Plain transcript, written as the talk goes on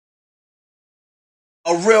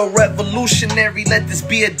A real revolutionary, let this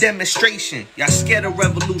be a demonstration. Y'all scared of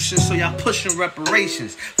revolution, so y'all pushing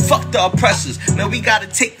reparations. Fuck the oppressors, man, we gotta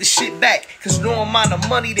take the shit back. Cause no amount of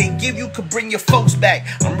money they give you could bring your folks back.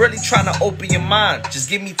 I'm really trying to open your mind, just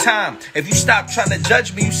give me time. If you stop trying to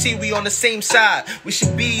judge me, you see we on the same side. We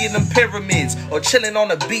should be in them pyramids, or chilling on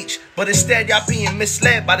the beach. But instead y'all being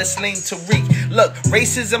misled by this lame Tariq. Look,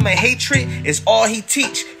 racism and hatred is all he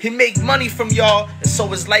teach. He make money from y'all, and so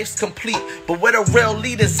his life's complete. But where the real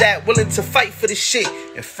leaders at, willing to fight for the shit?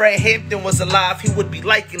 If Fred Hampton was alive, he would be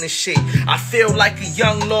liking this shit. I feel like a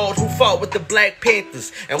young lord who fought with the Black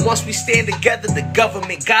Panthers. And once we stand together, the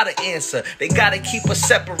government gotta answer. They gotta keep us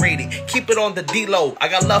separated, keep it on the D-low. I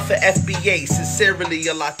got love for FBA, sincerely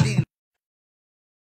a Latino.